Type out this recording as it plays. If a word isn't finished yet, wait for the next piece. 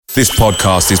This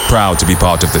podcast is proud to be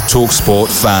part of the TalkSport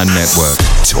Fan Network.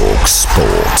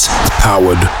 TalkSport.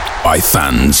 Powered by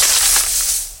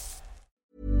fans.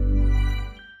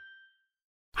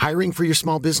 Hiring for your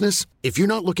small business? If you're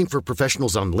not looking for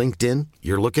professionals on LinkedIn,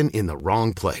 you're looking in the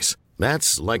wrong place.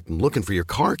 That's like looking for your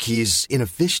car keys in a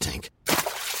fish tank.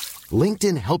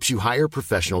 LinkedIn helps you hire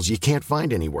professionals you can't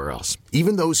find anywhere else,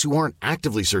 even those who aren't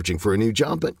actively searching for a new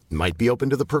job but might be open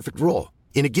to the perfect role.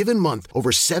 In a given month,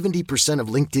 over 70% of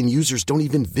LinkedIn users don't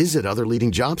even visit other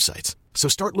leading job sites. So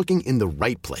start looking in the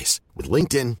right place. With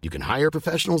LinkedIn, you can hire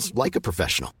professionals like a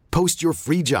professional. Post your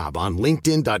free job on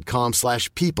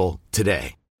linkedin.com/people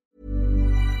today.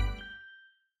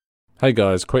 Hey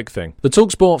guys, quick thing. The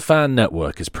TalkSport Fan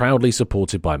Network is proudly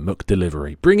supported by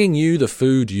McDelivery, bringing you the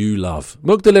food you love.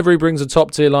 McDelivery brings a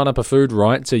top-tier lineup of food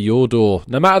right to your door.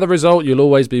 No matter the result, you'll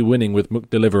always be winning with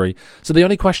McDelivery. So the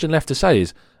only question left to say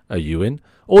is, are you in?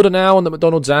 Order now on the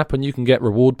McDonald's app and you can get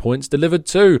reward points delivered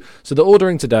too. So the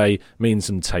ordering today means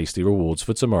some tasty rewards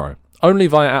for tomorrow. Only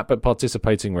via app at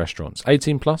participating restaurants.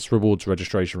 18 plus, rewards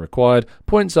registration required.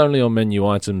 Points only on menu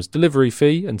items. Delivery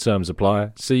fee and terms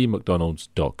apply. See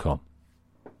mcdonalds.com.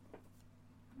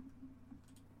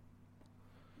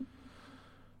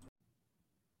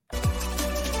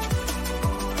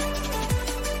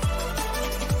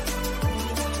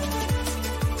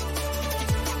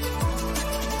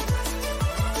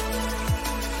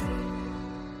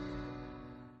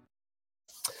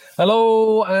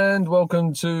 Hello and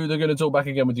welcome to They're Going to Talk back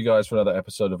again with you guys for another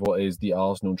episode of what is the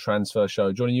Arsenal Transfer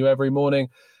Show. Joining you every morning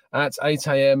at 8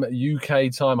 a.m.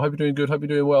 UK time. Hope you're doing good. Hope you're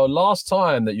doing well. Last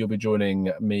time that you'll be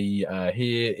joining me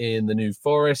here in the New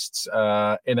Forest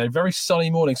in a very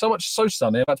sunny morning. So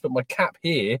sunny. I've had to put my cap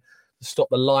here to stop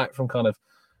the light from kind of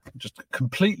just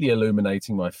completely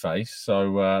illuminating my face.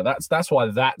 So that's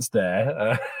why that's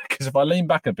there. Because if I lean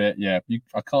back a bit,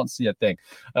 I can't see a thing.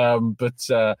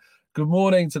 Good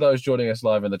morning to those joining us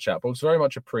live in the chat box. Very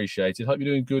much appreciated. Hope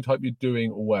you're doing good. Hope you're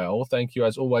doing well. Thank you,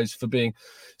 as always, for being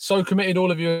so committed, all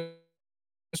of you,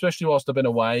 especially whilst I've been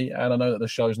away. And I know that the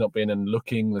show's not been and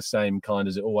looking the same kind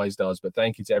as it always does. But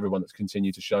thank you to everyone that's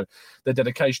continued to show their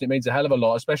dedication. It means a hell of a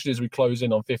lot, especially as we close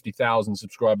in on 50,000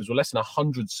 subscribers. We're less than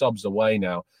 100 subs away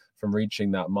now from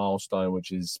reaching that milestone,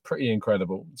 which is pretty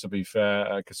incredible, to be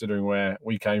fair, considering where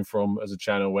we came from as a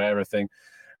channel, where everything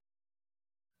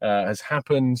has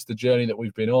happened, the journey that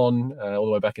we've been on all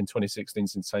the way back in 2016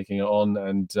 since taking it on,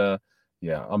 and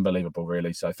unbelievable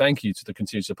really. So thank you to the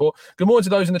continued support. Good morning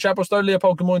to those in the chat box.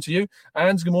 Leopold, good morning to you.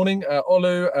 And good morning,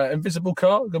 Olu, Invisible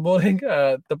Car, good morning.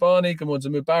 Dabani, good morning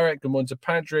to Mubarak, good morning to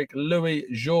Patrick, Louis,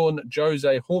 Jean,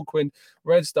 Jose, Hawkwind,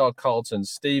 Red Star, Carlton,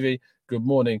 Stevie, good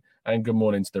morning, and good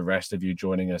morning to the rest of you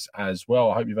joining us as well.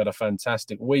 I hope you've had a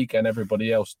fantastic week, and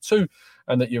everybody else too,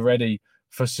 and that you're ready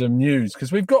for some news,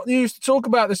 because we've got news to talk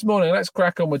about this morning. Let's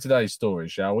crack on with today's story,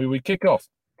 shall we? We kick off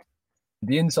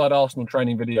the Inside Arsenal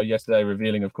training video yesterday,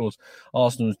 revealing, of course,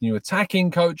 Arsenal's new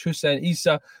attacking coach, Hussein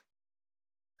Issa,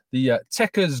 the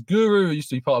Techers guru, who used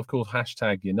to be part of called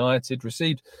 #United,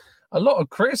 received a lot of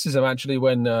criticism, actually,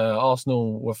 when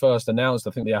Arsenal were first announced.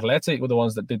 I think the Athletic were the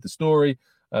ones that did the story,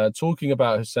 talking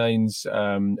about Hussein's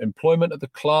employment at the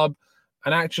club.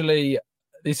 And actually,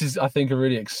 this is, I think, a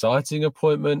really exciting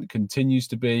appointment, continues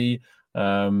to be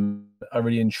a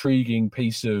really intriguing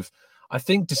piece of, I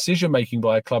think, decision-making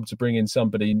by a club to bring in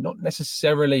somebody, not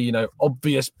necessarily,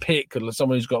 obvious pick, or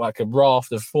someone who's got like a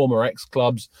raft of former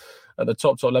ex-clubs at the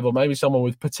top level, maybe someone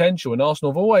with potential. And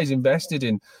Arsenal have always invested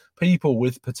in people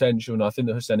with potential, and I think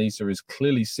that Hussein Issa is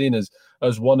clearly seen as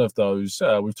one of those.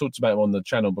 We've talked about him on the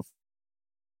channel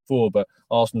before, but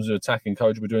Arsenal's attacking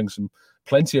coach. We're doing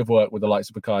plenty of work with the likes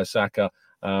of Bukayo Saka,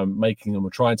 making them or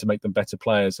trying to make them better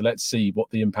players. So let's see what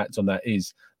the impact on that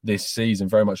is this season.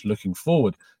 Very much looking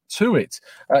forward to it.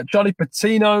 Charlie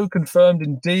Patino confirmed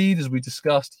indeed, as we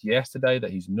discussed yesterday,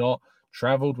 that he's not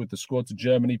travelled with the squad to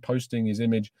Germany, posting his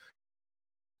image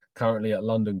currently at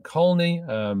London Colney.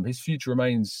 His future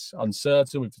remains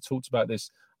uncertain. We've talked about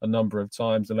this a number of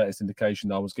times. The latest indication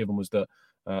that I was given was that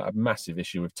a massive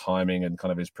issue with timing and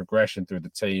kind of his progression through the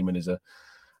team, and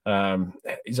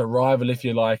his arrival, if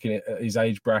you like, in his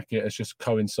age bracket has just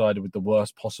coincided with the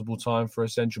worst possible time for a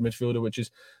central midfielder, which is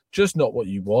just not what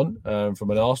you want from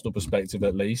an Arsenal perspective,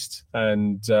 at least.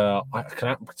 And I can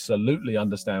absolutely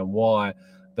understand why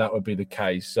that would be the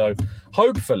case. So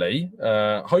hopefully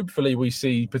we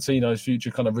see Patino's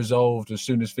future kind of resolved as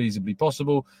soon as feasibly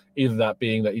possible, either that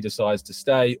being that he decides to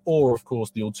stay, or of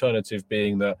course the alternative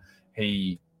being that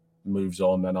he moves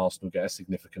on and Arsenal get a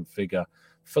significant figure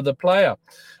for the player.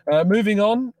 Moving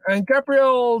on, and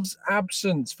Gabriel's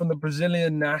absence from the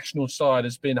Brazilian national side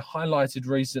has been highlighted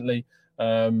recently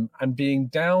and being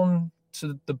down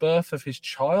to the birth of his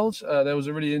child. There was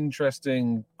a really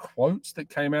interesting quote that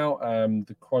came out.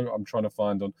 The quote I'm trying to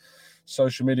find on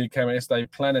social media came out yesterday.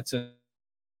 Planet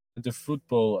de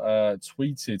Football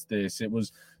tweeted this. It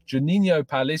was Juninho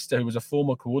Paulista, who was a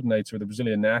former coordinator of the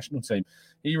Brazilian national team.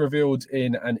 He revealed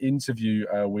in an interview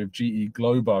with GE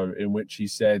Globo, in which he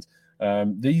said,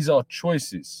 these are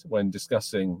choices when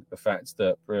discussing the fact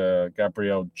that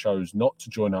Gabriel chose not to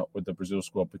join up with the Brazil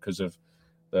squad because of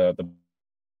the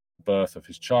birth of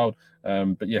his child.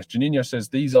 But yes, Juninho says,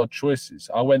 these are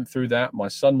choices. I went through that. My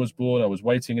son was born. I was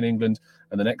waiting in England.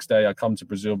 And the next day I come to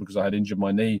Brazil because I had injured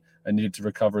my knee and needed to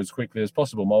recover as quickly as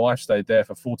possible. My wife stayed there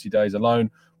for 40 days alone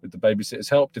with the babysitter's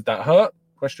help. Did that hurt?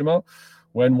 Question mark.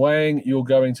 When weighing, you're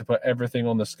going to put everything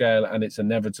on the scale and it's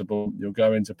inevitable. You're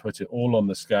going to put it all on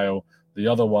the scale. The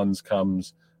other ones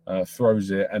comes,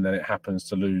 throws it, and then it happens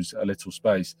to lose a little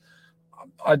space.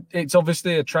 It's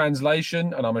obviously a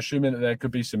translation, and I'm assuming that there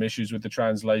could be some issues with the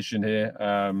translation here.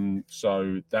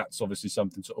 So that's obviously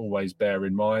something to always bear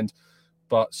in mind.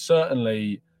 But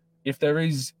certainly, if there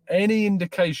is any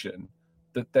indication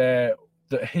that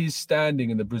his standing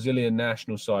in the Brazilian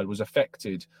national side was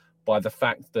affected by the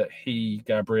fact that he,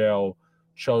 Gabriel,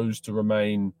 chose to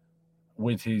remain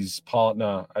with his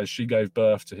partner as she gave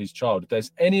birth to his child, if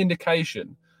there's any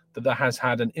indication that has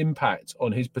had an impact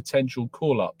on his potential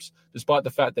call-ups, despite the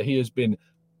fact that he has been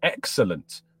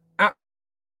excellent,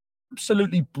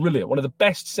 absolutely brilliant, one of the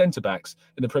best centre-backs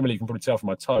in the Premier League. You can probably tell from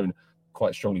my tone,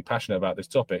 quite strongly passionate about this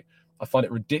topic. I find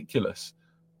it ridiculous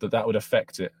that would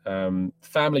affect it.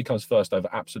 Family comes first over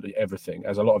absolutely everything,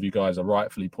 as a lot of you guys are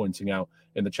rightfully pointing out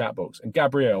in the chat box. And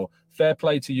Gabriel, fair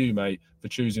play to you, mate, for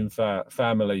choosing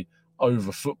family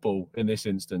over football in this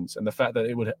instance. And the fact that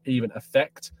it would even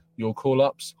affect your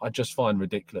call-ups, I just find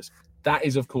ridiculous. That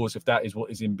is, of course, if that is what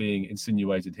is being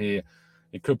insinuated here,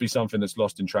 it could be something that's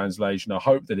lost in translation. I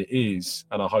hope that it is,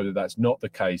 and I hope that that's not the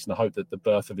case. And I hope that the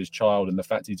birth of his child and the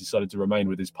fact he decided to remain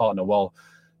with his partner while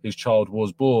his child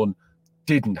was born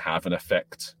didn't have an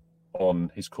effect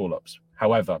on his call-ups.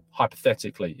 However,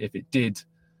 hypothetically, if it did,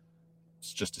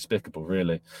 it's just despicable,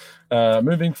 really.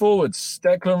 Moving forwards,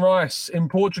 Declan Rice in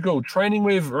Portugal, training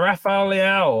with Rafael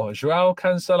Leao, João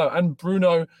Cancelo, and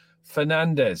Bruno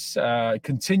Fernandes.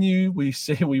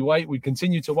 We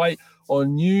continue to wait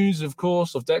on news, of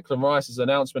course, of Declan Rice's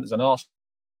announcement as an Arsenal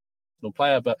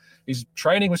player, but he's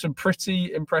training with some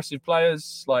pretty impressive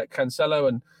players like Cancelo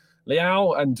and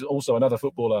Leao, and also another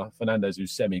footballer, Fernandes,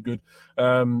 who's semi-good.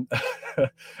 And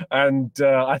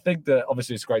I think that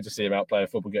obviously it's great to see him out playing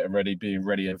football, getting ready, being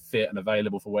ready and fit and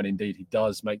available for when indeed he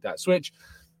does make that switch.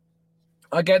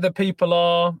 I get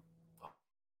that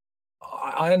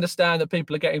I understand that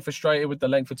people are getting frustrated with the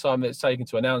length of time that it's taken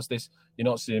to announce this. You're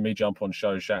not seeing me jump on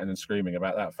shows shouting and screaming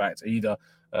about that fact either.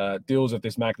 Deals of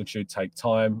this magnitude take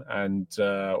time, and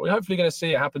we're hopefully going to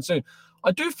see it happen soon.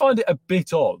 I do find it a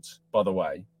bit odd, by the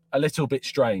way, a little bit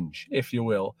strange, if you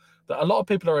will, that a lot of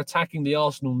people are attacking the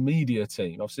Arsenal media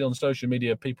team. I've seen on social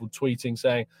media people tweeting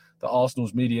saying that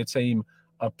Arsenal's media team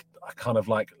are kind of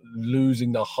like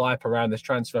losing the hype around this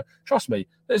transfer. Trust me,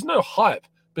 there's no hype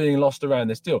being lost around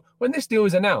this deal. When this deal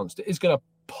is announced, it is going to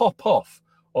pop off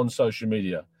on social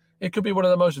media. It could be one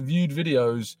of the most viewed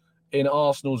videos in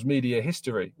Arsenal's media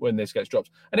history when this gets dropped.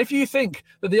 And if you think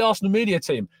that the Arsenal media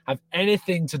team have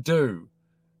anything to do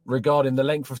regarding the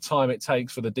length of time it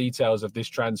takes for the details of this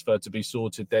transfer to be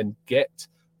sorted, then get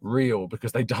real,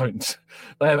 because they don't.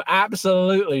 They have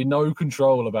absolutely no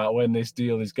control about when this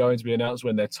deal is going to be announced,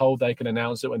 when they're told they can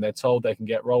announce it, when they're told they can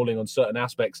get rolling on certain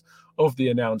aspects of the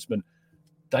announcement.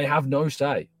 They have no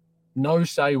say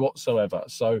whatsoever.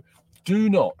 So do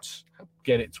not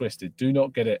get it twisted. Do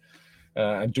not get it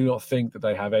and do not think that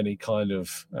they have any kind of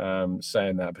say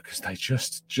in that, because they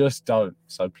just don't.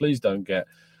 So please don't get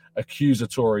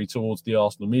accusatory towards the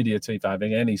Arsenal media team for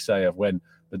having any say of when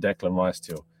the Declan Rice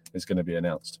deal is going to be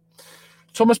announced.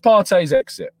 Thomas Partey's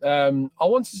exit. I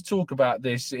wanted to talk about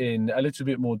this in a little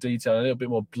bit more detail, a little bit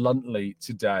more bluntly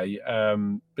today,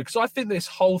 because I think this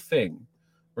whole thing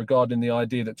regarding the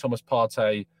idea that Thomas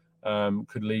Partey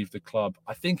could leave the club,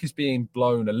 I think is being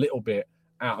blown a little bit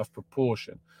out of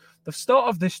proportion. The start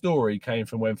of this story came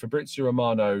from when Fabrizio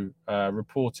Romano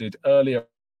reported earlier,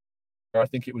 I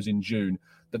think it was in June,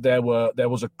 that there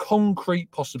was a concrete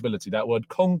possibility. That word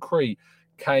concrete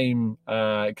came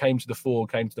to the fore,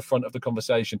 came to the front of the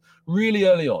conversation really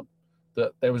early on,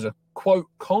 that there was a, quote,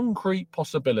 concrete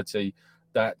possibility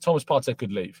that Thomas Partey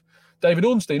could leave. David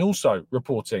Ornstein also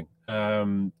reporting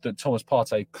that Thomas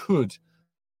Partey could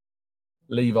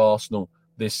leave Arsenal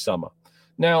this summer.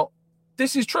 Now,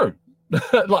 this is true.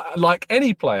 like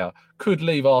any player could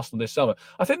leave Arsenal this summer.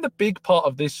 I think the big part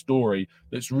of this story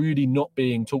that's really not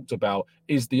being talked about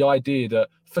is the idea that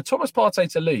for Thomas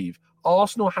Partey to leave,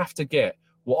 Arsenal have to get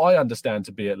what I understand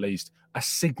to be at least a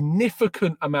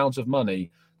significant amount of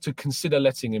money to consider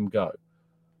letting him go.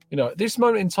 At this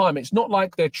moment in time, it's not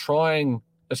like they're trying,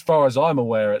 as far as I'm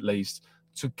aware at least,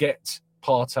 to get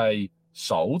Partey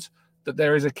sold, that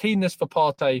there is a keenness for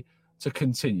Partey to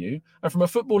continue. And from a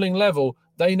footballing level,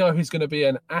 they know he's going to be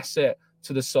an asset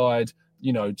to the side,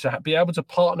 to be able to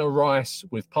partner Rice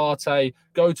with Partey,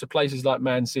 go to places like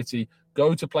Man City,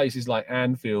 go to places like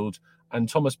Anfield, and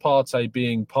Thomas Partey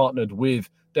being partnered with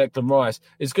Declan Rice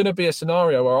is going to be a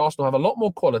scenario where Arsenal have a lot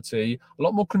more quality, a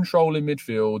lot more control in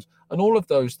midfield, and all of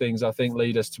those things, I think,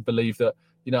 lead us to believe that,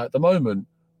 at the moment,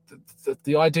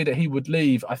 the idea that he would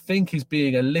leave, I think, is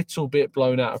being a little bit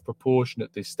blown out of proportion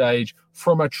at this stage.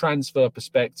 From a transfer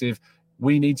perspective,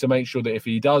 we need to make sure that if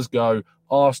he does go,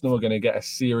 Arsenal are going to get a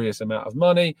serious amount of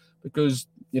money, because,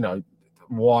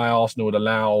 why Arsenal would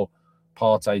allow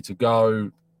Partey to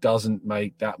go doesn't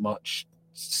make that much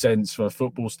sense from a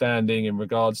football standing in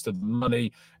regards to the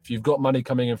money. If you've got money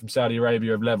coming in from Saudi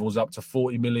Arabia of levels up to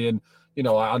 40 million,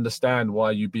 I understand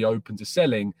why you'd be open to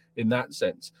selling in that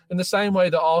sense. In the same way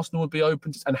that Arsenal would be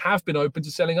open to, and have been open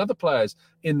to, selling other players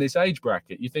in this age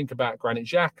bracket. You think about Granit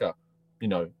Xhaka,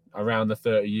 around the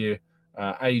 30-year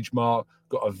age mark,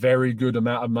 got a very good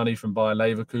amount of money from Bayer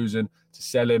Leverkusen to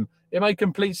sell him. It made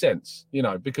complete sense,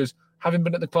 because having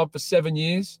been at the club for 7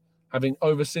 years, having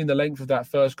overseen the length of that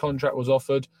first contract was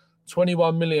offered,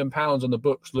 £21 million on the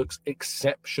books looks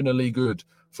exceptionally good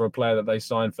for a player that they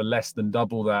signed for less than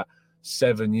double that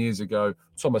 7 years ago.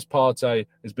 Thomas Partey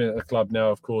has been at the club now,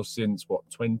 of course, since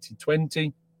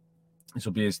 2020. This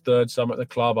will be his third summer at the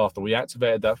club after we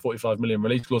activated that 45 million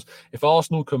release clause. If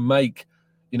Arsenal can make,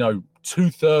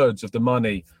 2/3 of the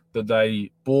money that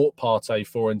they bought Partey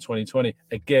for in 2020,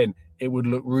 again, it would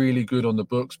look really good on the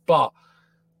books. But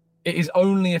it is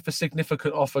only if a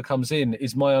significant offer comes in,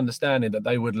 is my understanding, that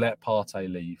they would let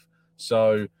Partey leave.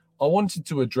 So I wanted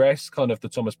to address kind of the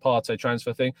Thomas Partey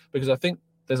transfer thing, because I think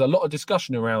there's a lot of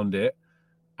discussion around it.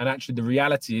 And actually the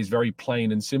reality is very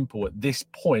plain and simple at this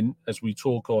point, as we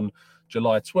talk on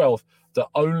July 12th, that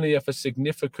only if a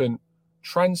significant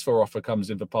transfer offer comes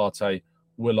in for Partey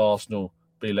will Arsenal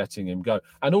be letting him go.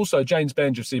 And also James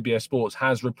Benge of CBS Sports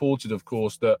has reported, of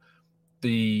course, that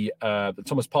that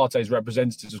Thomas Partey's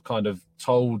representatives have kind of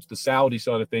told the Saudi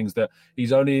side of things that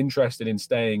he's only interested in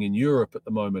staying in Europe at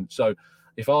the moment. So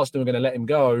if Arsenal are going to let him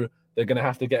go, they're going to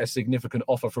have to get a significant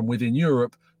offer from within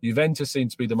Europe. Juventus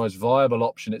seems to be the most viable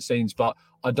option, it seems, but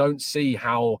I don't see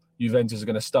how Juventus are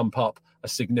going to stump up a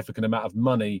significant amount of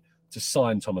money to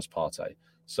sign Thomas Partey.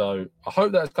 So I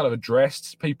hope that's kind of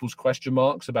addressed people's question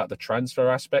marks about the transfer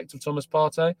aspect of Thomas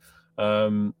Partey.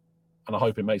 And I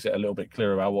hope it makes it a little bit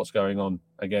clearer about what's going on.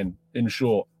 Again, in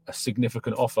short, a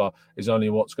significant offer is only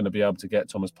what's going to be able to get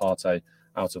Thomas Partey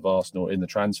out of Arsenal in the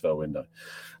transfer window.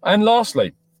 And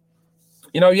lastly,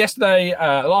 yesterday,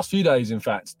 last few days, in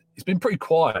fact, it's been pretty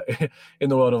quiet in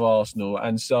the world of Arsenal.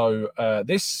 And so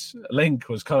this link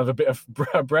was kind of a bit of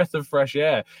a breath of fresh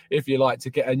air, if you like, to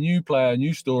get a new player, a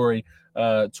new story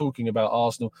talking about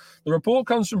Arsenal. The report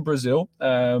comes from Brazil.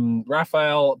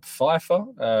 Rafael Pfeiffer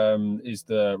is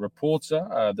the reporter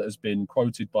that has been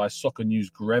quoted by Soccer News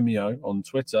Grêmio on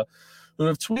Twitter, who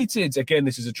have tweeted, again,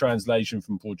 this is a translation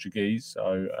from Portuguese,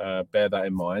 so bear that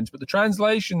in mind. But the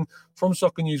translation from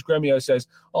Soccer News Grêmio says,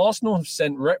 Arsenal have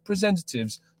sent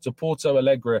representatives to Porto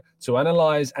Alegre to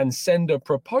analyse and send a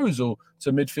proposal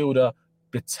to midfielder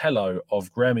Bitello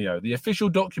of Grêmio. The official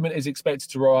document is expected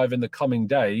to arrive in the coming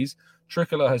days.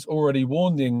 Tricolour has already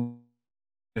warned the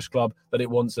English club that it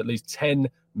wants at least 10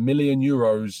 million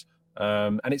euros.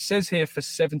 And it says here for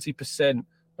 70%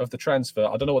 of the transfer.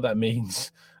 I don't know what that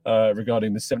means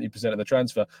regarding the 70% of the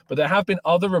transfer, but there have been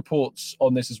other reports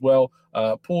on this as well.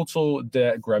 Portal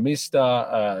de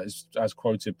Gremista, as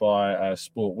quoted by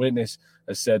Sport Witness,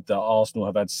 has said that Arsenal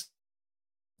have had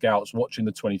scouts watching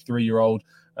the 23-year-old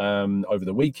over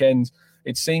the weekend.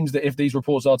 It seems that if these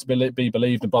reports are to be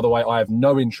believed, and by the way, I have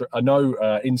no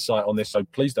insight on this, so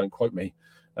please don't quote me.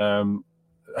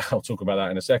 I'll talk about that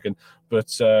in a second.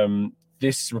 But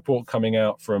this report coming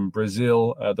out from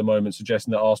Brazil at the moment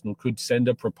suggesting that Arsenal could send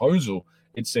a proposal,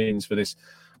 it seems, for this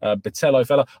Bitello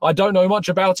fella. I don't know much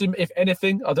about him, if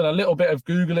anything. I've done a little bit of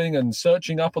Googling and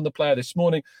searching up on the player this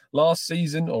morning. Last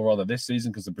season, or rather this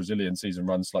season, because the Brazilian season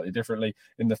runs slightly differently,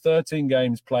 in the 13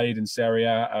 games played in Serie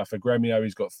A for Grêmio,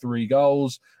 he's got 3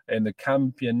 goals. In the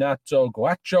Campeonato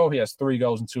Gaúcho, he has 3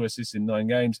 goals and 2 assists in 9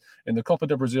 games. In the Copa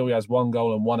do Brasil, he has 1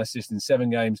 goal and 1 assist in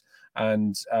 7 games.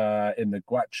 And in the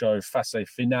Guacho Fase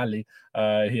Finale,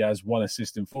 he has 1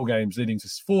 assist in 4 games, leading to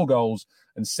 4 goals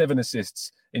and 7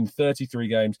 assists in 33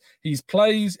 games. He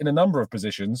plays in a number of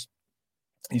positions.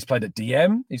 He's played at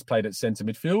DM, he's played at centre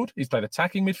midfield, he's played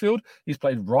attacking midfield, he's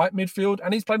played right midfield,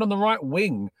 and he's played on the right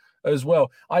wing as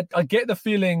well. I get the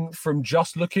feeling from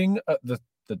just looking at the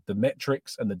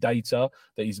metrics and the data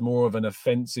that he's more of an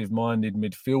offensive-minded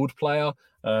midfield player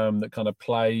that kind of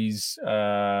plays,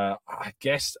 I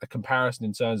guess, a comparison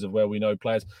in terms of where we know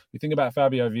players. You think about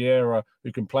Fabio Vieira,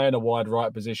 who can play in a wide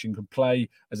right position, can play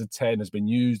as a 10, has been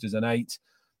used as an 8.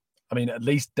 I mean, at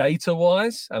least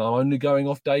data-wise, and I'm only going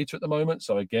off data at the moment.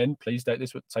 So again, please take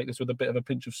this with a bit of a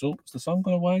pinch of salt. Has the sun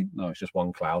gone away? No, it's just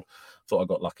one cloud. Thought I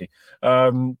got lucky.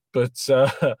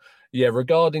 Yeah,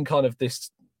 regarding kind of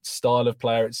this style of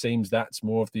player, it seems that's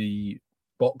more of the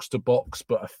box-to-box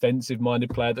but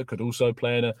offensive-minded player that could also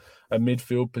play in a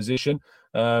midfield position.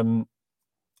 I'm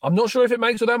not sure if it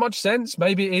makes all that much sense.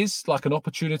 Maybe it is like an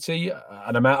opportunity,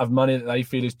 an amount of money that they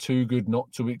feel is too good not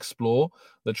to explore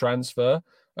the transfer.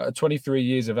 23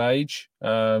 years of age,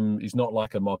 he's not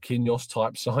like a Marquinhos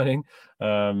type signing.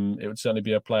 It would certainly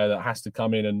be a player that has to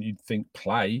come in and you'd think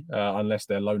play, unless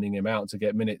they're loaning him out to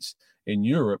get minutes in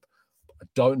Europe. I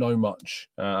don't know much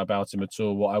about him at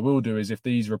all. What I will do is, if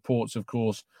these reports, of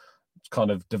course,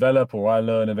 kind of develop or I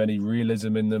learn of any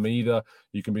realism in them either,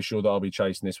 you can be sure that I'll be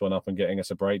chasing this one up and getting us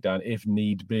a breakdown if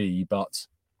need be. But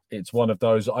it's one of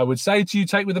those I would say to you,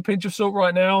 take with a pinch of salt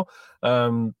right now.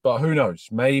 But who knows?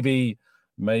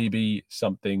 Maybe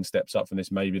something steps up from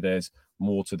this. Maybe there's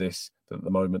more to this. At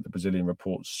the moment, the Brazilian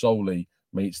report solely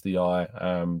meets the eye,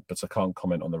 but I can't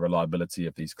comment on the reliability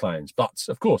of these claims. But,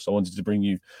 of course, I wanted to bring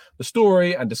you the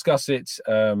story and discuss it.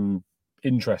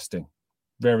 Interesting.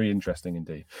 Very interesting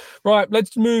indeed. Right,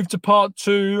 let's move to part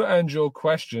 2 and your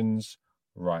questions.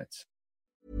 Right.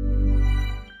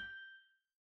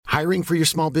 Hiring for your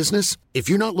small business? If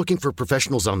you're not looking for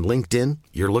professionals on LinkedIn,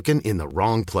 you're looking in the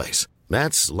wrong place.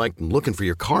 That's like looking for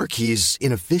your car keys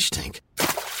in a fish tank.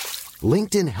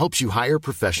 LinkedIn helps you hire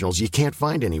professionals you can't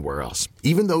find anywhere else,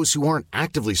 even those who aren't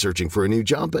actively searching for a new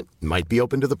job but might be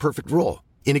open to the perfect role.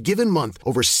 In a given month,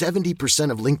 over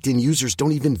 70% of LinkedIn users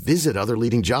don't even visit other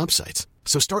leading job sites.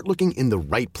 So start looking in the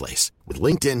right place. With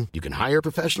LinkedIn, you can hire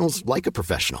professionals like a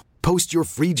professional. Post your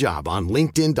free job on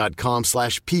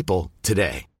linkedin.com/people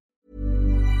today.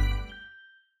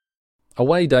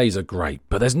 Away days are great,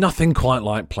 but there's nothing quite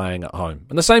like playing at home.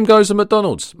 And the same goes to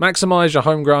McDonald's. Maximise your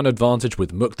home ground advantage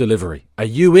with McDelivery. Are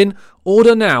you in?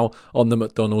 Order now on the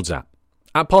McDonald's app.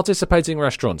 At participating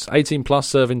restaurants, 18 plus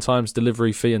serving times,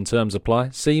 delivery fee and terms apply.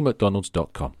 See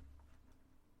mcdonalds.com.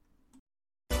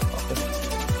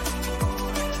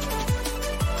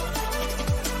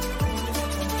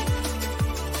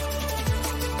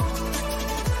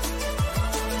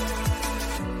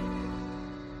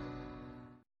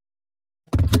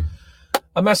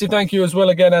 A massive thank you as well,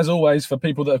 again, as always, for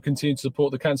people that have continued to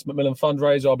support the Cancer Macmillan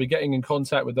fundraiser. I'll be getting in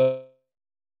contact with those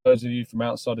of you from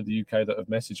outside of the UK that have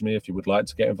messaged me if you would like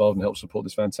to get involved and help support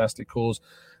this fantastic cause.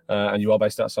 And you are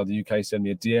based outside the UK, send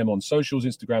me a DM on socials,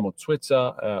 Instagram or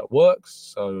Twitter. Works.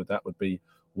 So that would be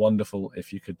wonderful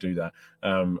if you could do that.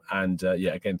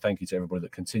 Again, thank you to everybody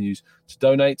that continues to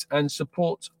donate and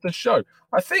support the show.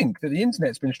 I think that the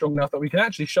internet's been strong enough that we can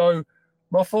actually show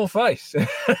my full face.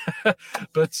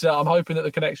 But I'm hoping that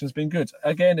the connection's been good.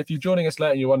 Again, if you're joining us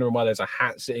late and you're wondering why there's a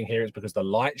hat sitting here, it's because the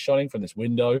light shining from this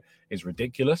window is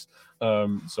ridiculous.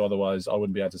 So otherwise, I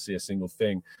wouldn't be able to see a single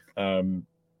thing. I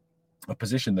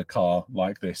positioned the car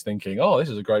like this, thinking, oh, this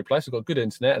is a great place. I've got good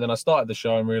internet. And then I started the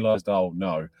show and realized, oh,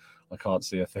 no, I can't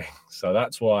see a thing. So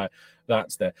that's why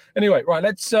that's there. Anyway, right,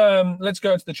 let's go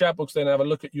into the chat box then and have a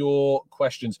look at your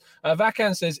questions.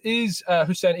 Vakan says, is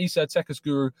Hussein Issa Tekas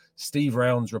Guru Steve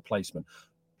Round's replacement?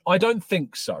 I don't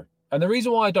think so. And the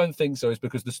reason why I don't think so is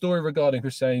because the story regarding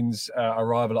Hussein's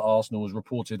arrival at Arsenal was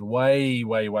reported way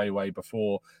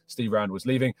before Steve Round was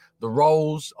leaving. The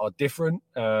roles are different.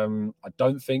 I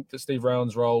don't think that Steve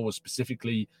Round's role was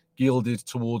specifically gilded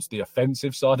towards the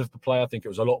offensive side of the play. I think it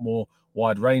was a lot more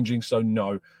wide-ranging. So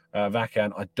no,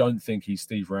 Vakan, I don't think he's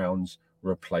Steve Round's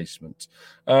replacement.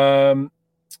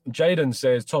 Jaden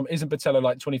says, Tom, isn't Bitello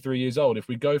like 23 years old? If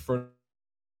we go for an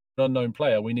unknown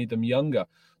player, we need them younger.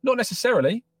 Not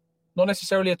necessarily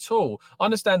at all. I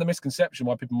understand the misconception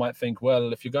why people might think,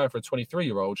 well, if you're going for a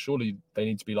 23-year-old, surely they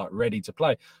need to be like ready to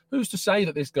play. Who's to say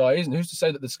that this guy isn't? Who's to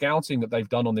say that the scouting that they've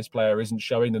done on this player isn't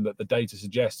showing them that the data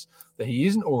suggests that he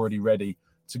isn't already ready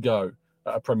to go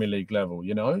at a Premier League level,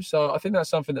 you know? So I think that's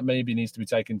something that maybe needs to be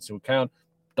taken into account.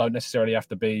 Don't necessarily have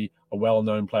to be a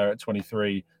well-known player at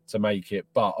 23 to make it.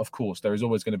 But, of course, there is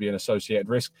always going to be an associated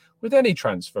risk with any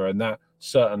transfer, and that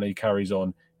certainly carries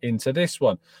on into this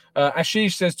one.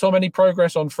 Ashish says, Tom, any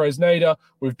progress on Fresneda?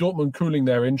 With Dortmund cooling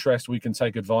their interest, we can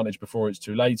take advantage before it's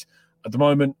too late. At the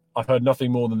moment, I've heard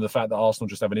nothing more than the fact that Arsenal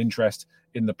just have an interest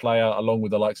in the player, along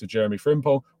with the likes of Jeremy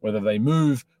Frimpong. Whether they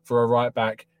move for a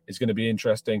right-back is going to be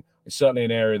interesting. It's certainly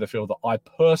an area of the field that I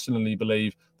personally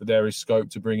believe that there is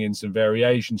scope to bring in some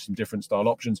variations, some different style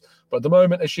options. But at the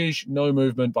moment, Ashish, no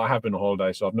movement, but I have been on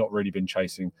holiday, so I've not really been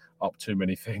chasing up too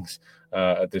many things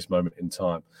at this moment in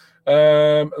time.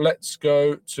 Let's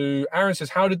go to Aaron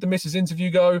says, how did the Mrs. interview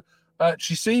go?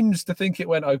 She seems to think it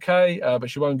went okay, but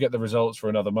she won't get the results for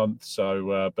another month.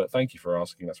 So, but thank you for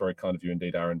asking. That's very kind of you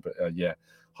indeed, Aaron. But yeah,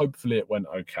 hopefully it went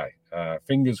okay.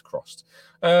 Fingers crossed.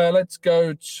 Let's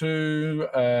go to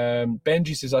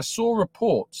Benji says, I saw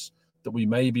reports that we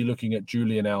may be looking at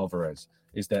Julian Alvarez.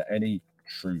 Is there any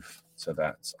truth to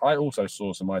that? I also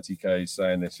saw some ITKs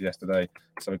saying this yesterday.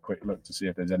 Let's have a quick look to see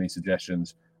if there's any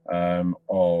suggestions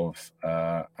of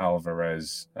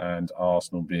Alvarez and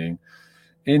Arsenal being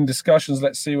in discussions.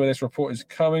 Let's see where this report is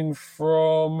coming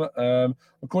from.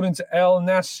 According to El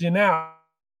Nacional,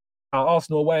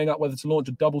 Arsenal are weighing up whether to launch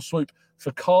a double swoop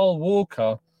for Kyle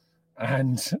Walker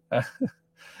and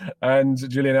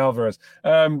Julian Alvarez.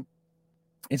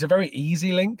 It's a very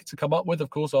easy link to come up with. Of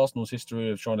course, Arsenal's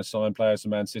history of trying to sign players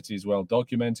from Man City is well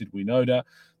documented. We know that.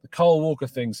 The Kyle Walker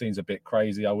thing seems a bit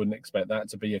crazy. I wouldn't expect that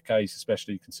to be a case,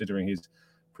 especially considering his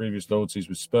previous loyalties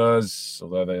with Spurs,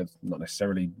 although they're not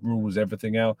necessarily rules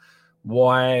everything out.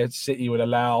 Why City would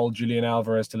allow Julian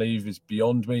Alvarez to leave is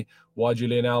beyond me. Why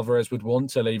Julian Alvarez would want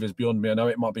to leave is beyond me. I know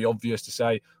it might be obvious to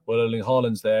say, well, Erling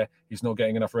Haaland's there. He's not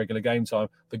getting enough regular game time.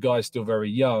 The guy's still very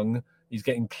young. He's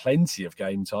getting plenty of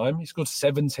game time. He scored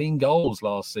 17 goals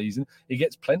last season. He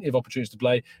gets plenty of opportunities to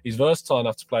play. He's versatile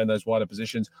enough to play in those wider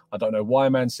positions. I don't know why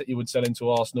Man City would sell him to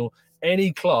Arsenal.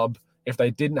 Any club, if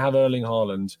they didn't have Erling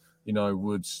Haaland,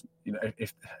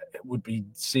 would be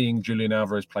seeing Julian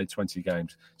Alvarez play 20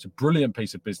 games. It's a brilliant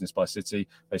piece of business by City.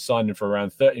 They signed him for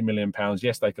around £30 million.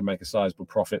 Yes, they can make a sizable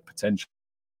profit potentially,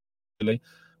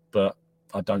 but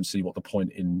I don't see what the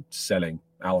point in selling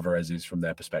Alvarez is from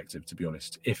their perspective, to be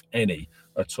honest, if any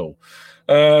at all.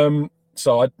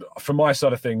 So from my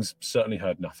side of things, certainly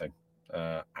heard nothing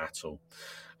at all.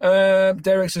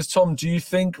 Derek says, Tom, do you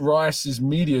think Rice's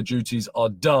media duties are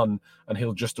done and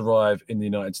he'll just arrive in the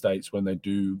United States when they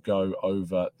do go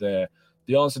over there?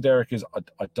 The answer, Derek, is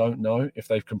I don't know if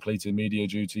they've completed media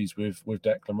duties with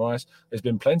Declan Rice. There's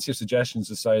been plenty of suggestions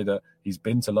to say that he's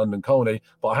been to London Colney,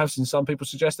 but I have seen some people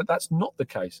suggest that that's not the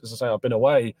case. As I say, I've been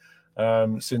away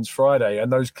since Friday,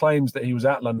 and those claims that he was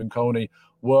at London Colney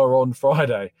were on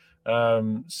Friday.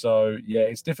 So yeah,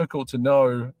 it's difficult to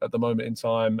know at the moment in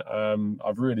time.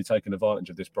 I've really taken advantage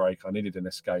of this break. I needed an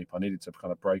escape. I needed to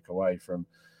kind of break away from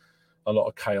a lot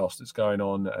of chaos that's going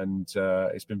on, and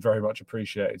it's been very much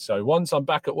appreciated. So once I'm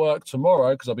back at work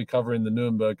tomorrow, because I'll be covering the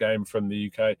Nuremberg game from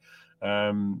the UK,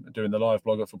 doing the live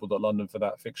blog at football.london for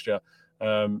that fixture,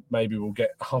 maybe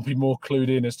I'll be more clued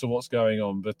in as to what's going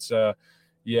on. But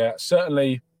yeah,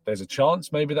 certainly there's a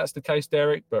chance maybe that's the case,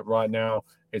 Derek, but right now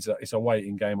it's a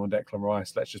waiting game on Declan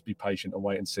Rice. Let's just be patient and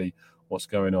wait and see what's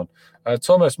going on.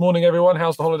 Thomas, morning everyone.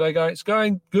 How's the holiday going? It's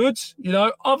going good.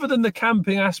 Other than the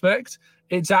camping aspect,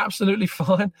 it's absolutely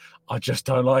fine. I just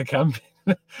don't like camping.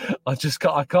 I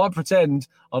can't pretend.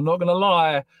 I'm not going to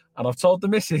lie. And I've told the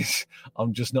missus,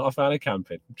 I'm just not a fan of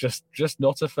camping. Just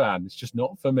not a fan. It's just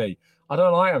not for me. I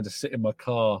don't like having to sit in my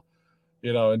car,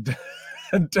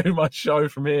 and do my show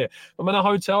from here. I'm in a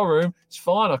hotel room. It's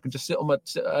fine. I can just sit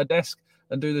at a desk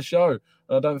and do the show.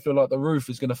 And I don't feel like the roof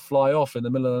is going to fly off in the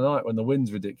middle of the night when the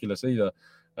wind's ridiculous either.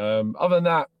 Other than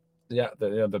that, yeah,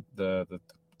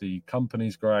 the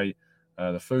company's great.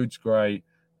 The food's great.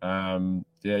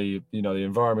 The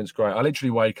environment's great. I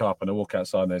literally wake up and I walk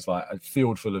outside and there's like a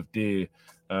field full of deer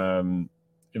in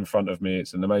front of me.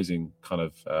 It's an amazing kind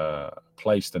of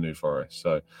place, the New Forest.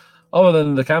 So other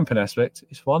than the camping aspect,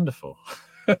 it's wonderful.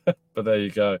 But there you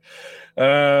go.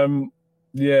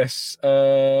 Yes.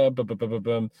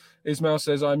 Ismail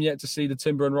says, I'm yet to see the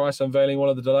Timber and Rice unveiling. One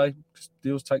of the delay.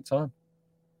 Deals take time.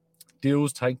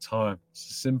 It's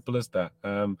as simple as that.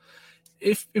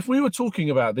 If we were talking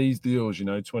about these deals,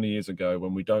 20 years ago,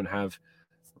 when we don't have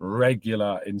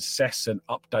regular, incessant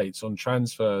updates on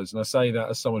transfers, and I say that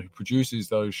as someone who produces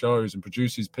those shows and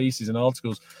produces pieces and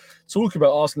articles, talk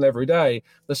about Arsenal every day,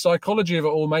 the psychology of it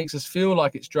all makes us feel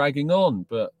like it's dragging on.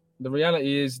 But the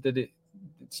reality is that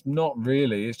it's not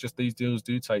really. It's just these deals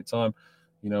do take time.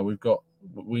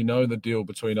 We know the deal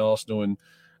between Arsenal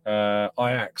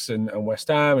Ajax and West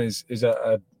Ham is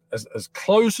as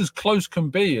close can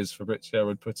be, as Fabrizio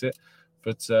would put it.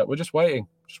 But we're just waiting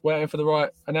for the right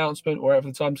announcement, waiting for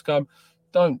the time to come.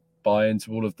 Don't buy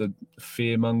into all of the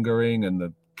fear-mongering and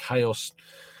the chaos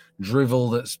drivel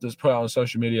that's put out on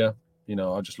social media.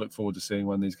 I just look forward to seeing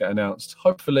when these get announced.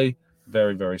 Hopefully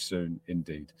very, very soon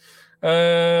indeed.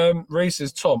 Reece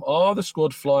says, Tom, are the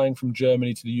squad flying from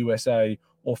Germany to the USA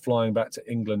or flying back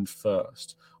to England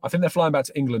first? I think they're flying back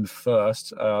to England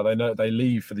first. They know they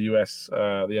leave for the US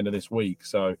at the end of this week.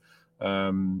 So,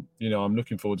 I'm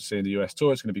looking forward to seeing the US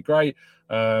tour. It's going to be great.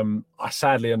 I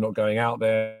sadly am not going out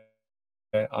there.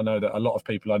 I know that a lot of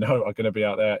people I know are going to be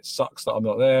out there. It sucks that I'm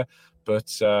not there.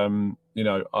 But,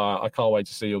 I can't wait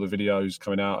to see all the videos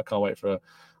coming out. I can't wait for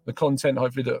the content,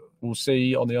 hopefully, that we'll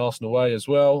see on the Arsenal way as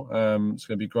well. It's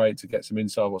going to be great to get some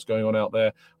insight of what's going on out there.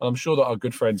 And I'm sure that our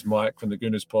good friends Mike from the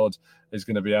Gooners Pod is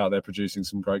going to be out there producing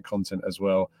some great content as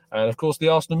well. And, of course, the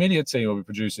Arsenal media team will be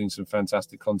producing some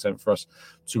fantastic content for us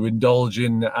to indulge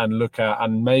in and look at.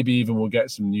 And maybe even we'll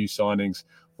get some new signings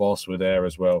whilst we're there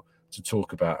as well to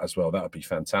talk about as well. That would be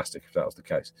fantastic if that was the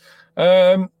case.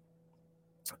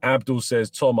 Abdul says,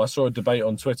 Tom, I saw a debate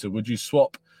on Twitter. Would you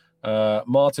swap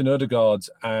Martin Ødegaard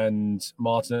and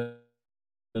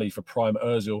Martinelli for Prime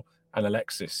Ozil and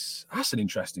Alexis? That's an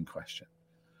interesting question.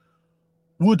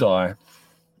 Would I?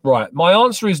 Right. My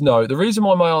answer is no. The reason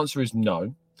why my answer is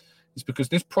no is because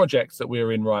this project that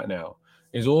we're in right now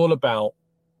is all about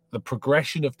the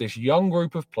progression of this young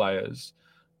group of players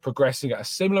progressing at a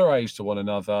similar age to one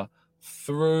another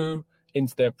through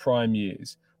into their prime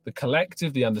years. The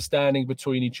collective, the understanding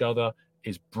between each other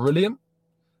is brilliant.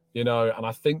 And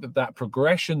I think that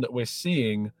progression that we're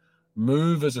seeing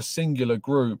move as a singular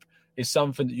group is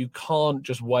something that you can't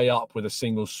just weigh up with a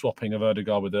single swapping of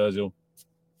Ødegaard with Ozil.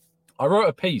 I wrote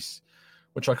a piece,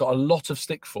 which I got a lot of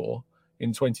stick for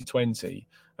in 2020.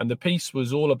 And the piece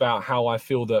was all about how I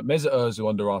feel that Mesut Ozil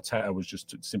under Arteta was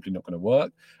just simply not going to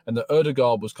work. And that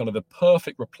Ødegaard was kind of the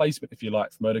perfect replacement, if you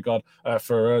like,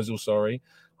 for Ozil, sorry.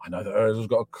 I know that Ozil's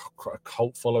got a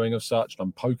cult following of such, and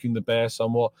I'm poking the bear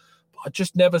somewhat. I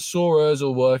just never saw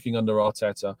Ozil working under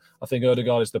Arteta. I think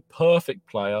Ødegaard is the perfect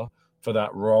player for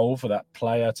that role, for that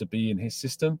player to be in his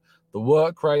system. The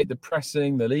work rate, the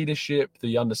pressing, the leadership,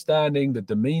 the understanding, the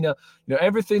demeanour,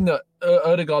 everything that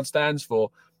Ødegaard stands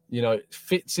for,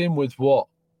 fits in with what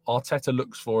Arteta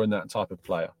looks for in that type of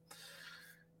player.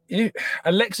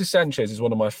 Alexis Sanchez is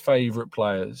one of my favourite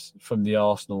players from the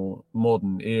Arsenal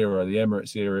modern era, the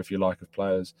Emirates era, if you like, of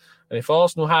players. And if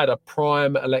Arsenal had a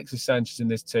prime Alexis Sanchez in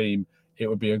this team, it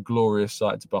would be a glorious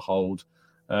sight to behold.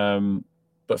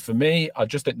 But for me, I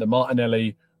just think the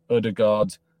Martinelli,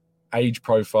 Ødegaard age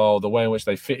profile, the way in which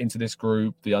they fit into this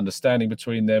group, the understanding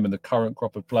between them and the current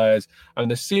crop of players, and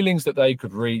the ceilings that they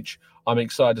could reach, I'm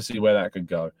excited to see where that could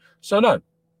go. So no,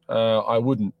 I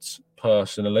wouldn't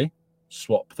personally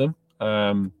swap them.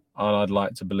 And I'd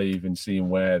like to believe in seeing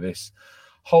where this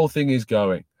whole thing is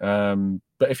going.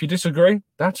 But if you disagree,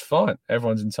 that's fine.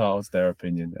 Everyone's entitled to their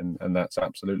opinion, and that's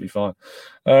absolutely fine.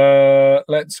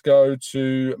 Let's go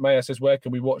to Maya says, where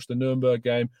can we watch the Nuremberg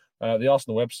game? The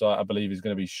Arsenal website, I believe, is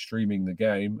going to be streaming the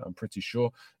game, I'm pretty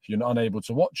sure. If you're not unable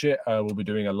to watch it, we'll be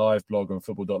doing a live blog on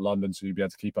football.london, so you'll be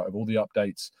able to keep up with all the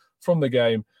updates from the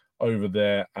game over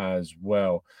there as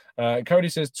well. Cody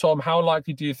says, Tom, how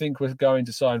likely do you think we're going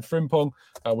to sign Frimpong?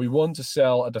 We want to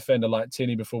sell a defender like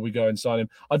Tierney before we go and sign him.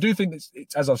 I do think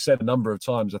it's as I've said a number of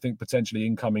times, I think potentially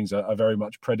incomings are very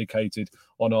much predicated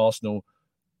on Arsenal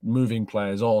moving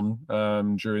players on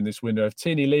during this window. If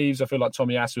Tierney leaves, I feel like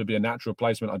Tomiyasu would be a natural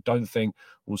replacement. I don't think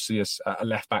we'll see a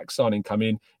left-back signing come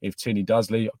in if Tierney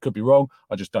does leave. I could be wrong.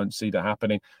 I just don't see that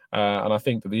happening. And I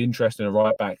think that the interest in a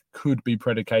right-back could be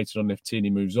predicated on if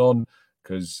Tierney moves on,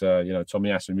 because,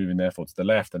 Tomiyasu moving therefore to the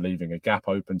left and leaving a gap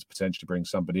open to potentially bring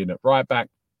somebody in at right-back.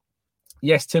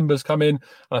 Yes, Timber's come in.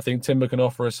 I think Timber can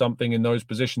offer us something in those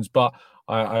positions, but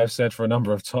I have said for a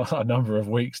number of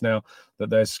weeks now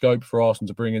that there's scope for Arsenal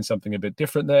to bring in something a bit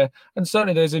different there. And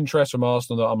certainly there's interest from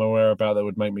Arsenal that I'm aware about that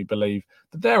would make me believe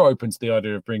that they're open to the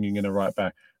idea of bringing in a right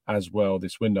back as well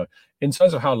this window. In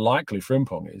terms of how likely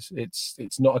Frimpong is,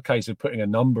 it's not a case of putting a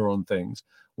number on things.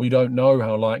 We don't know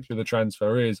how likely the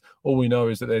transfer is. All we know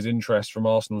is that there's interest from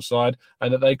Arsenal's side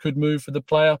and that they could move for the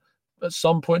player at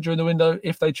some point during the window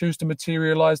if they choose to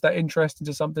materialise that interest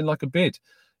into something like a bid.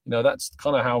 That's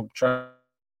kind of how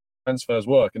transfers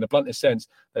work. In the bluntest sense,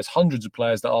 there's hundreds of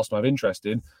players that Arsenal have interest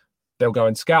in. They'll go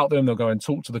and scout them. They'll go and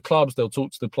talk to the clubs. They'll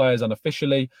talk to the players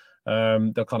unofficially.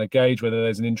 They'll kind of gauge whether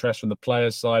there's an interest from the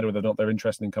players' side, whether or not they're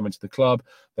interested in coming to the club.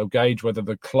 They'll gauge whether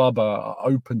the club are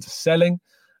open to selling.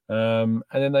 And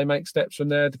then they make steps from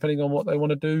there depending on what they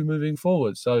want to do moving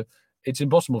forward. So it's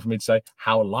impossible for me to say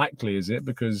how likely is it,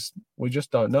 because we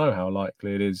just don't know how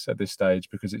likely it is at this stage,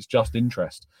 because it's just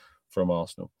interest from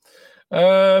Arsenal.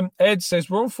 Ed says,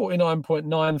 we're on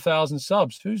 49.9 thousand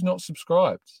subs. Who's not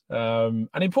subscribed? And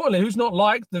importantly, who's not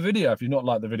liked the video? If you've not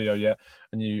liked the video yet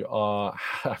and you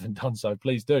haven't done so,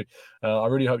 please do. I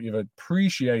really hope you've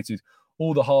appreciated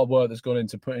all the hard work that's gone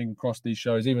into putting across these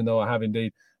shows, even though I have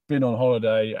indeed been on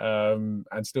holiday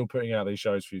and still putting out these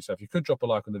shows for you. So if you could drop a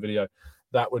like on the video,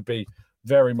 that would be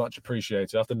very much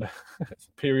appreciated. I have to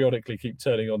periodically keep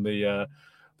turning on the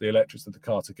electrics of the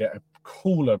car to get a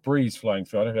cooler breeze flowing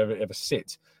through. I don't ever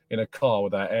sit in a car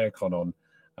with our aircon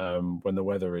on when the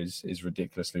weather is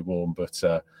ridiculously warm. But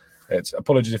it's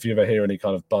apologies if you ever hear any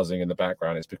kind of buzzing in the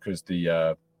background. It's because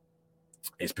the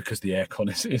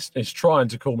aircon is trying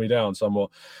to cool me down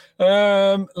somewhat.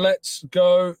 Let's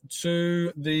go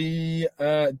to the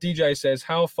DJ says,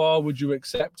 how far would you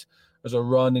accept as a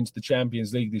run into the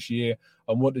Champions League this year?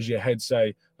 And what does your head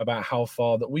say about how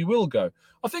far that we will go?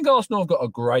 I think Arsenal have got a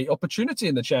great opportunity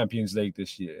in the Champions League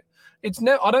this year.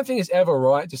 I don't think it's ever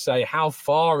right to say how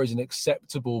far is an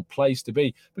acceptable place to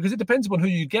be, because it depends upon who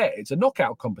you get. It's a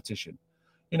knockout competition.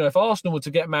 You know, if Arsenal were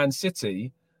to get Man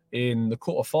City in the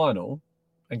quarterfinal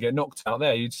and get knocked out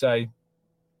there, you'd say,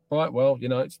 right, well, you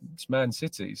know, it's Man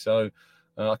City. So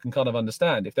I can kind of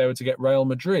understand. If they were to get Real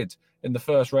Madrid in the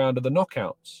first round of the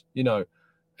knockouts, you know,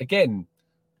 again,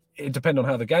 it depends on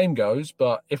how the game goes.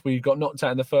 But if we got knocked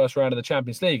out in the first round of the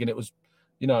Champions League and it was,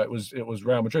 you know, it was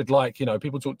Real Madrid, like, you know,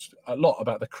 people talked a lot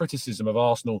about the criticism of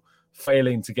Arsenal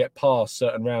failing to get past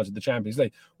certain rounds of the Champions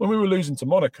League. When we were losing to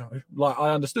Monaco, like, I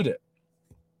understood it.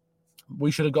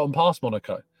 We should have gotten past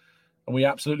Monaco. And we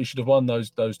absolutely should have won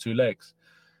those two legs.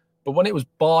 But when it was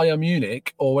Bayern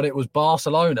Munich or when it was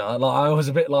Barcelona, like, I was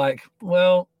a bit like,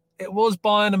 well, it was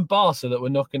Bayern and Barca that were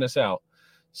knocking us out.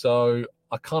 So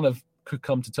I kind of could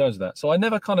come to terms with that. So I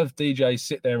never kind of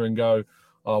sit there and go,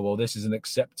 oh, well, this is an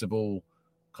acceptable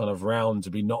kind of round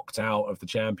to be knocked out of the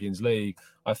Champions League.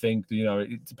 I think, you know,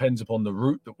 it depends upon the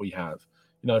route that we have.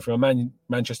 You know, from a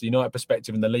Manchester United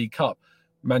perspective in the League Cup,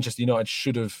 Manchester United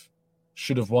should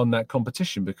have won that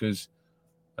competition because,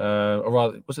 or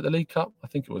rather, was it the League Cup? I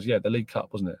think it was, yeah, the League Cup,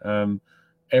 wasn't it?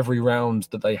 Every round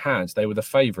that they had, they were the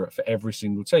favourite for every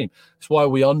single team. That's why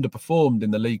we underperformed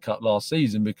in the League Cup last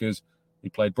season, because we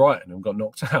played Brighton and got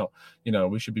knocked out. You know,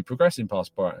 we should be progressing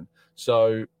past Brighton.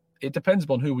 So it depends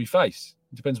upon who we face.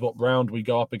 It depends what round we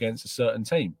go up against a certain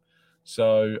team.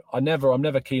 So I'm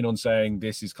never keen on saying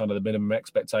this is kind of the minimum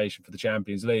expectation for the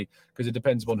Champions League, because it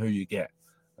depends upon who you get.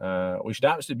 We should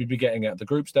absolutely be getting at the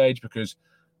group stage, because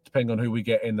depending on who we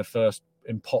get in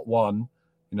pot one,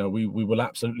 you know, we will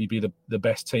absolutely be the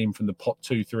best team from the pot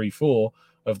 2, 3, 4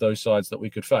 of those sides that we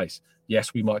could face.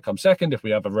 Yes, we might come second if we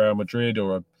have a Real Madrid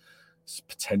or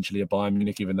potentially a Bayern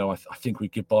Munich, even though I think we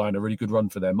give Bayern a really good run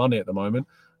for their money at the moment.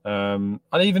 I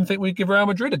even think we give Real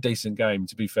Madrid a decent game,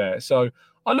 to be fair. So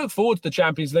I look forward to the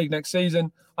Champions League next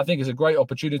season. I think it's a great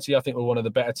opportunity. I think we're one of the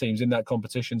better teams in that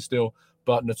competition still,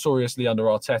 but notoriously under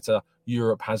Arteta,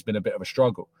 Europe has been a bit of a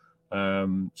struggle.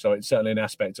 So it's certainly an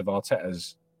aspect of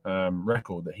Arteta's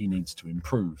record that he needs to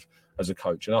improve as a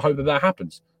coach. And I hope that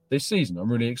happens this season.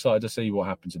 I'm really excited to see what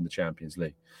happens in the Champions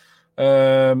League.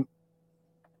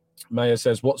 Maya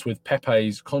says, what's with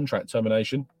Pepe's contract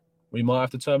termination? We might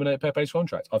have to terminate Pepe's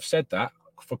contract. I've said that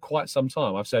for quite some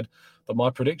time. I've said that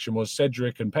my prediction was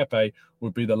Cedric and Pepe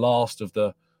would be the last of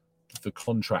the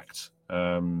contract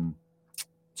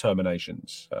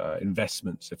terminations,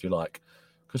 investments, if you like.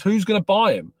 Because who's going to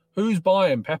buy him? Who's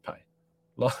buying Pepe?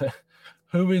 Like,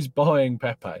 who is buying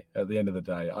Pepe at the end of the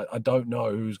day? I don't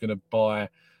know who's going to buy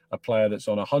a player that's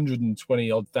on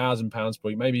 120,000 pounds per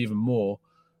week, maybe even more,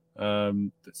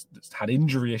 that's had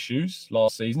injury issues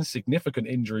last season, significant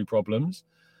injury problems,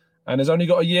 and has only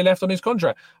got a year left on his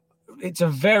contract. It's a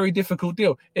very difficult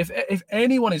deal. If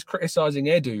anyone is criticising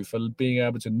Edu for being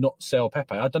able to not sell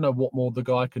Pepe, I don't know what more the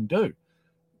guy can do.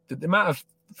 The amount of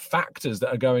factors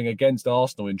that are going against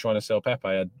Arsenal in trying to sell Pepe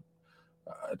are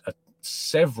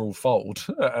several fold,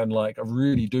 and like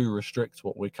really do restrict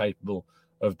what we're capable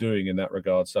of doing in that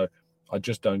regard. So I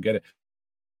just don't get it.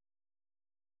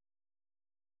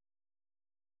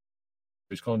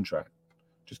 His contract,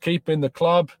 just keep him in the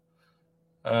club.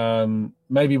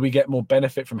 Maybe we get more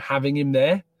benefit from having him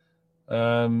there.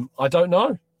 I don't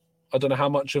know. I don't know how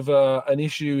much of an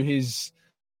issue his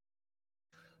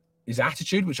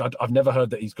attitude, which I've never heard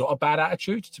that he's got a bad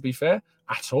attitude, to be fair,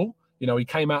 at all. You know, he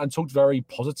came out and talked very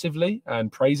positively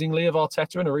and praisingly of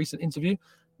Arteta in a recent interview.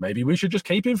 Maybe we should just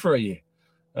keep him for a year.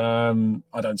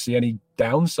 I don't see any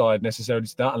downside necessarily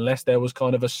to that unless there was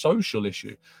kind of a social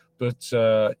issue. But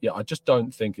I just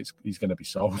don't think he's going to be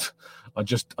sold. I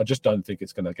just don't think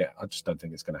it's going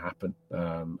to happen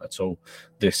at all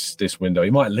this window.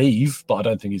 He might leave, but I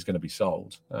don't think he's going to be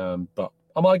sold. But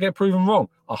I might get proven wrong.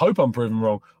 I hope I'm proven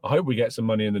wrong. I hope we get some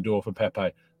money in the door for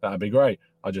Pepe. That'd be great.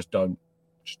 I just don't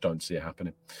see it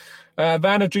happening.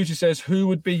 Van of Duty says, who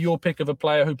would be your pick of a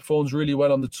player who performs really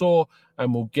well on the tour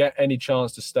and will get any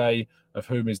chance to stay, of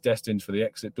whom is destined for the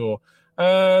exit door?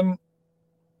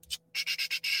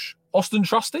 Austin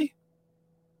Trusty?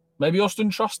 Maybe Austin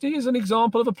Trusty is an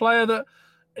example of a player that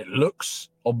it looks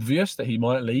obvious that he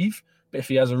might leave, but if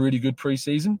he has a really good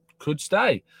preseason, could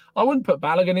stay. I wouldn't put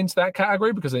Balogun into that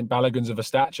category because I think Balogun's of a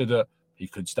stature that he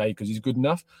could stay because he's good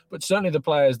enough. But certainly the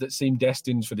players that seem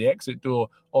destined for the exit door,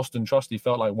 Austin Trusty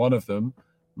felt like one of them.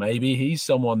 Maybe he's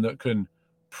someone that can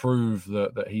prove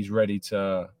that he's ready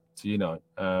to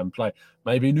play.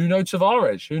 Maybe Nuno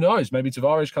Tavares. Who knows? Maybe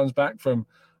Tavares comes back from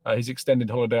his extended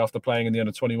holiday after playing in the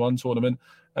Under-21 tournament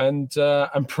and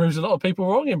proves a lot of people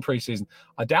wrong in preseason.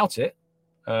 I doubt it,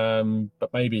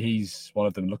 but maybe he's one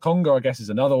of them. Lukonga, I guess, is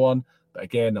another one. But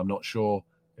again, I'm not sure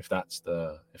if that's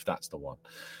the one.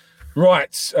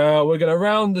 Right, we're going to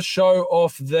round the show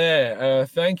off there.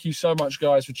 Thank you so much,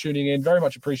 guys, for tuning in. Very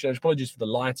much appreciated. Apologies for the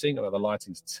lighting. I know the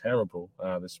lighting's terrible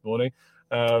this morning,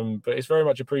 but it's very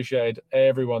much appreciated,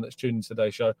 everyone that's tuned into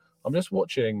today's show. I'm just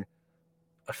watching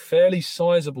a fairly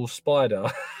sizable spider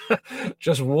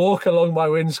just walk along my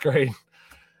windscreen.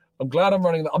 I'm glad I'm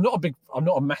running that. I'm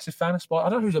not a massive fan of spiders. I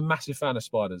don't know who's a massive fan of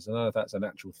spiders. I don't know if that's an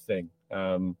actual thing,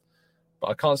 but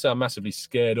I can't say I'm massively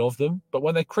scared of them. But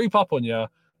when they creep up on you,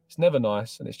 it's never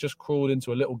nice, and it's just crawled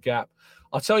into a little gap.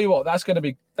 I'll tell you what, that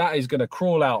is going to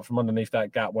crawl out from underneath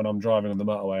that gap when I'm driving on the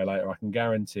motorway later. I can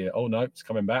guarantee it. Oh, no, it's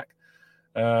coming back.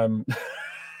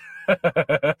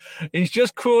 He's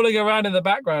just crawling around in the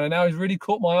background, and now he's really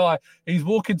caught my eye. He's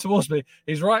walking towards me.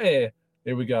 He's right here.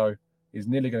 Here we go. He's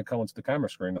nearly going to come onto the camera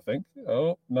screen, I think.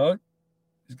 Oh, no.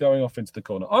 He's going off into the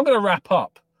corner. I'm going to wrap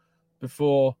up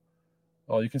before...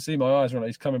 Oh, you can see my eyes right now.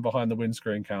 He's coming behind the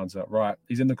windscreen counter. Right,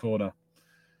 he's in the corner.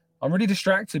 I'm really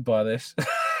distracted by this.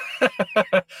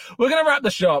 We're going to wrap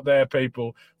the show up there,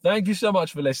 people. Thank you so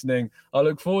much for listening. I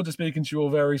look forward to speaking to you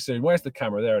all very soon. Where's the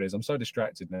camera? There it is. I'm so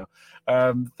distracted now.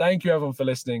 Thank you, everyone, for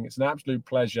listening. It's an absolute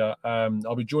pleasure.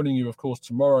 I'll be joining you, of course,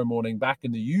 tomorrow morning back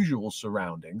in the usual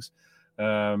surroundings.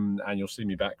 And you'll see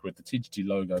me back with the TGT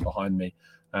logo behind me.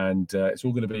 And it's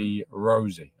all going to be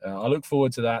rosy. I look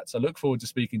forward to that. So I look forward to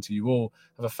speaking to you all.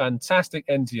 Have a fantastic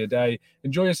end to your day.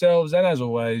 Enjoy yourselves. And as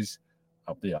always,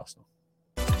 up the Arsenal.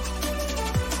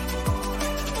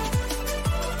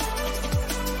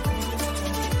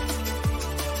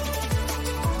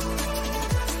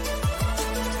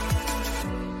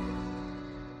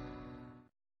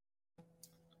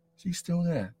 Is he still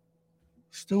there?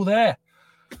 Still there.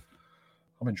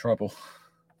 I'm in trouble.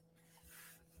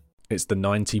 It's the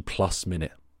 90-plus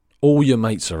minute. All your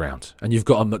mates around, and you've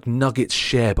got a McNuggets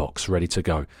share box ready to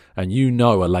go, and you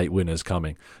know a late winner's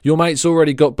coming. Your mate's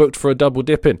already got booked for a double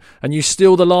dipping, and you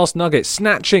steal the last nugget,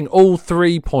 snatching all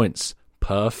 3 points.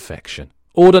 Perfection.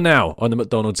 Order now on the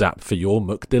McDonald's app for your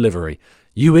McDelivery.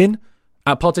 You in?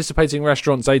 At participating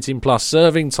restaurants 18 plus,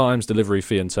 serving times, delivery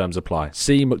fee and terms apply.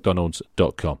 See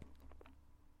mcdonalds.com.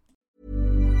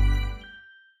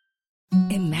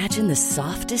 Imagine the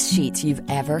softest sheets you've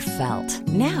ever felt.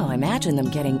 Now imagine them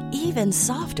getting even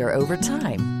softer over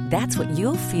time. That's what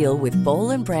you'll feel with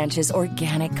Boll & Branch's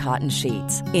organic cotton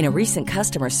sheets. In a recent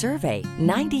customer survey,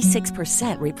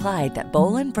 96% replied that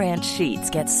Boll & Branch sheets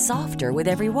get softer with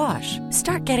every wash.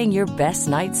 Start getting your best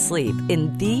night's sleep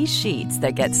in these sheets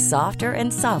that get softer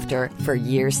and softer for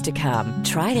years to come.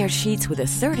 Try their sheets with a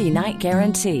 30-night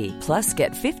guarantee. Plus,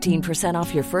 get 15%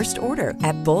 off your first order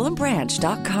at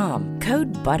bollandbranch.com.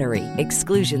 Code BUTTERY.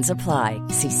 Exclusions apply.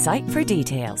 See site for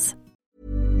details.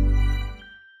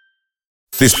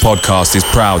 This podcast is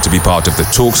proud to be part of the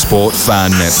TalkSport Fan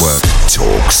Network.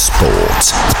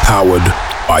 TalkSport.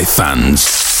 Powered by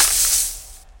fans.